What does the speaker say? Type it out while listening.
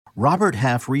Robert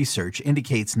Half research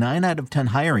indicates 9 out of 10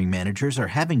 hiring managers are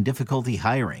having difficulty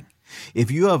hiring.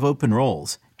 If you have open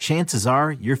roles, chances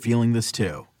are you're feeling this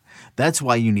too. That's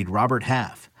why you need Robert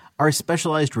Half. Our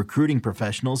specialized recruiting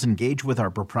professionals engage with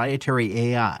our proprietary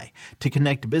AI to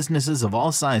connect businesses of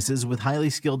all sizes with highly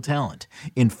skilled talent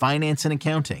in finance and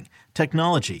accounting,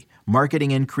 technology,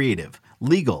 marketing and creative,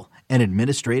 legal, and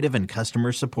administrative and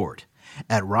customer support.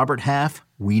 At Robert Half,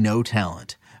 we know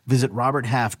talent. Visit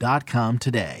roberthalf.com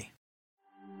today.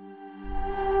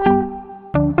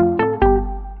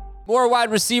 More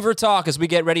wide receiver talk as we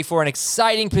get ready for an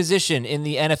exciting position in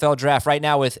the NFL draft right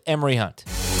now with Emory Hunt.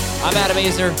 I'm Adam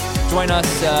Aizer. Join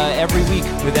us every week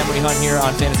with Emory Hunt here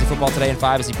on Fantasy Football Today in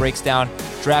 5 as he breaks down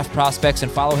draft prospects,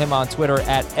 and follow him on Twitter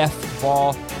at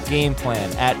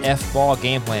FBallGamePlan, at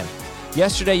FBallGamePlan.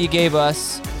 Yesterday you gave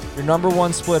us your number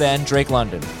one split end, Drake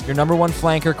London, your number one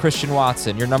flanker, Christian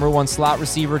Watson, your number one slot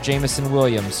receiver, Jameson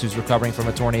Williams, who's recovering from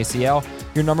a torn ACL,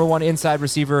 your number one inside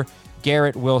receiver,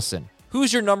 Garrett Wilson.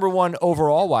 Who's your number one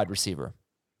overall wide receiver?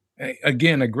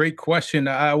 Again, a great question.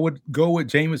 I would go with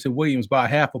Jameson Williams by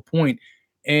half a point.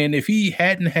 And if he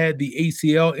hadn't had the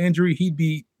ACL injury, he'd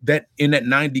be in that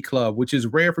 90 club, which is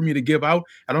rare for me to give out.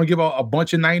 I don't give out a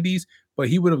bunch of 90s, but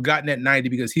he would have gotten that 90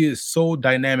 because he is so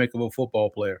dynamic of a football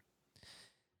player.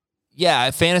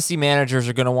 Yeah, fantasy managers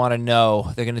are going to want to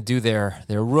know. They're going to do their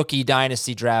rookie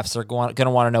dynasty drafts. They're going to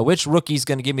want to know which rookie is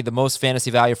going to give me the most fantasy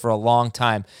value for a long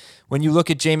time. When you look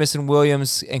at Jameson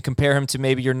Williams and compare him to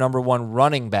maybe your number one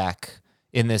running back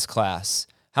in this class,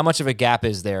 how much of a gap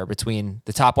is there between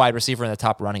the top wide receiver and the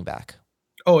top running back?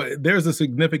 Oh, there's a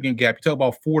significant gap. You talk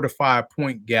about 4 to 5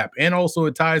 point gap. And also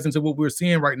it ties into what we're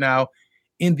seeing right now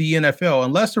in the NFL.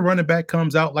 Unless the running back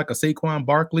comes out like a Saquon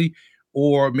Barkley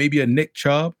or maybe a Nick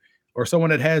Chubb, or someone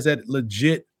that has that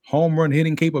legit home run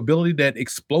hitting capability, that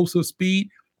explosive speed,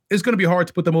 it's going to be hard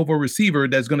to put them over a receiver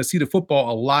that's going to see the football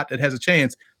a lot, that has a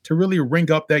chance to really ring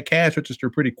up that cash register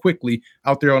pretty quickly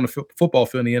out there on the football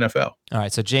field in the NFL. All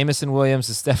right, so Jameson Williams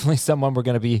is definitely someone we're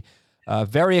going to be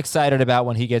very excited about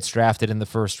when he gets drafted in the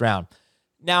first round.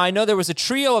 Now, I know there was a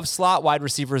trio of slot wide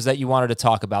receivers that you wanted to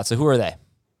talk about, so who are they?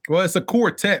 Well, it's a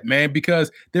quartet, man,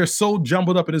 because they're so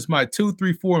jumbled up. It is my 2,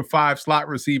 3, 4, and 5 slot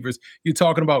receivers. You're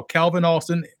talking about Calvin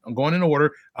Austin, I'm going in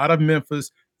order, out of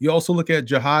Memphis. You also look at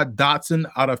Jahan Dotson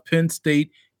out of Penn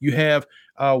State. You have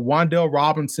Wan'Dale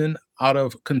Robinson out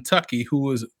of Kentucky,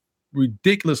 who is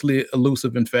ridiculously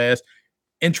elusive and fast,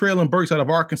 and Treylon Burks out of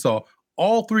Arkansas.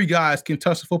 All three guys can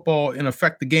touch the football and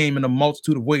affect the game in a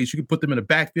multitude of ways. You can put them in the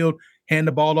backfield, hand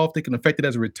the ball off. They can affect it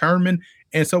as a returnman.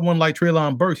 And someone like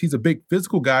Treylon Burks, he's a big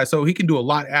physical guy, so he can do a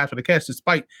lot after the catch,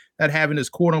 despite not having this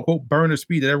quote-unquote burner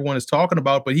speed that everyone is talking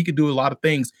about. But he can do a lot of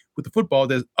things with the football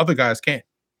that other guys can't.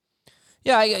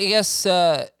 Yeah, I guess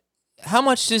how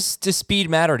much does speed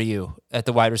matter to you at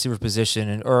the wide receiver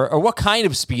position, or what kind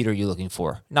of speed are you looking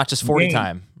for? Not just 40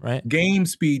 time, right? Game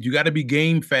speed. You got to be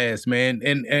game fast, man.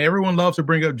 And everyone loves to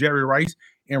bring up Jerry Rice,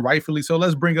 and rightfully so.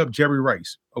 Let's bring up Jerry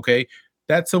Rice, okay?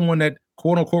 That's someone that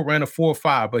quote-unquote ran a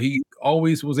 4.5, but he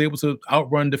always was able to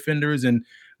outrun defenders and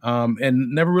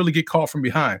never really get caught from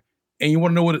behind. And you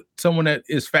want to know what someone that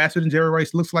is faster than Jerry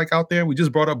Rice looks like out there? We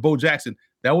just brought up Bo Jackson.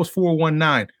 That was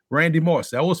 4.19. Randy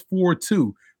Moss, that was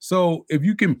 4.2. So if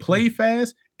you can play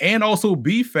fast and also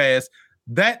be fast,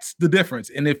 that's the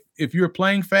difference. And if you're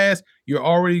playing fast, you're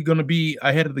already going to be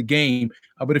ahead of the game.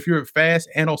 But if you're fast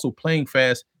and also playing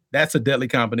fast, that's a deadly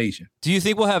combination. Do you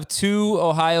think we'll have 2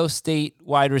 Ohio State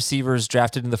wide receivers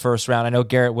drafted in the first round? I know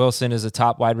Garrett Wilson is a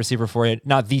top wide receiver for you.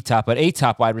 Not the top, but a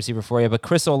top wide receiver for you. But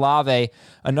Chris Olave,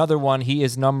 another one, he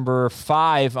is number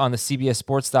 5 on the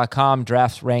CBSSports.com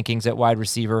draft rankings at wide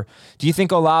receiver. Do you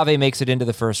think Olave makes it into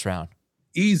the first round?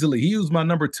 Easily. He was my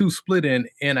number 2 split in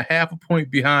and a half a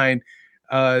point behind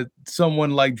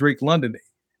someone like Drake London.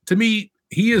 To me,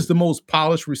 he is the most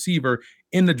polished receiver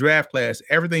in the draft class.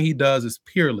 Everything he does is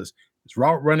peerless. His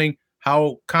route running,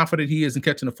 how confident he is in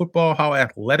catching the football, how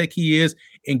athletic he is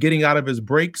in getting out of his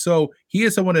break. So he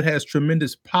is someone that has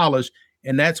tremendous polish,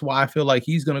 and that's why I feel like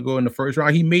he's going to go in the first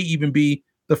round. He may even be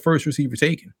the first receiver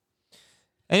taken.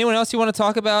 Anyone else you want to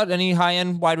talk about? Any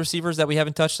high-end wide receivers that we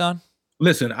haven't touched on?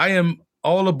 Listen, I am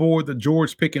all aboard the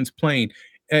George Pickens plane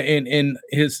and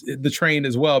the train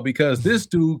as well, because this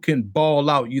dude can ball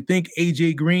out. You think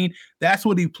AJ Green, that's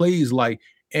what he plays like.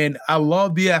 And I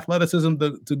love the athleticism,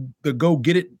 the go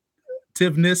get it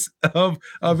tiveness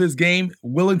of his game,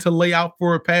 willing to lay out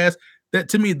for a pass. That,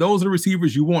 to me, those are the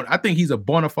receivers you want. I think he's a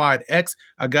bona fide X,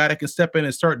 a guy that can step in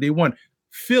and start day one.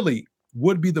 Philly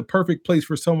would be the perfect place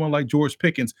for someone like George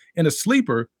Pickens. And a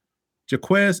sleeper,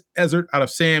 Jaquez Ezzard out of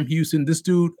Sam Houston. This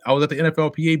dude, I was at the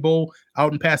NFLPA Bowl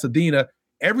out in Pasadena.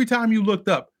 Every time you looked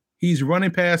up, He's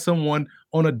running past someone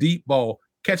on a deep ball,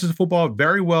 catches the football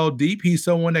very well deep. He's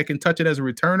someone that can touch it as a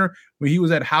returner. When he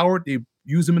was at Howard, they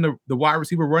used him in the wide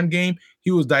receiver run game.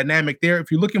 He was dynamic there.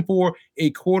 If you're looking for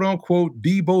a quote-unquote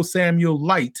Deebo Samuel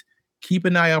light, keep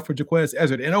an eye out for Jaquez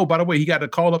Ezzard. And, oh, by the way, he got a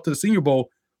call up to the Senior Bowl.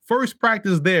 First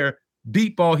practice there,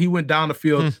 deep ball, he went down the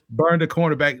field, burned the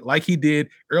cornerback like he did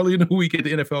early in the week at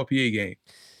the NFLPA game.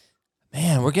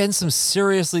 Man, we're getting some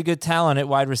seriously good talent at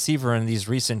wide receiver in these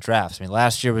recent drafts. I mean,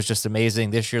 last year was just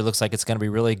amazing. This year looks like it's going to be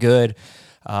really good.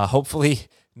 Hopefully,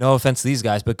 no offense to these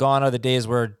guys, but gone are the days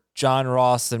where John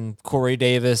Ross and Corey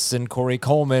Davis and Corey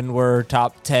Coleman were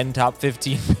top 10, top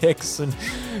 15 picks. And,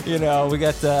 we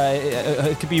got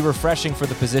it could be refreshing for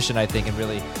the position, I think, and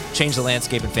really change the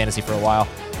landscape in fantasy for a while.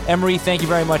 Emory, thank you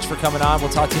very much for coming on. We'll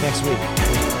talk to you next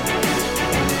week.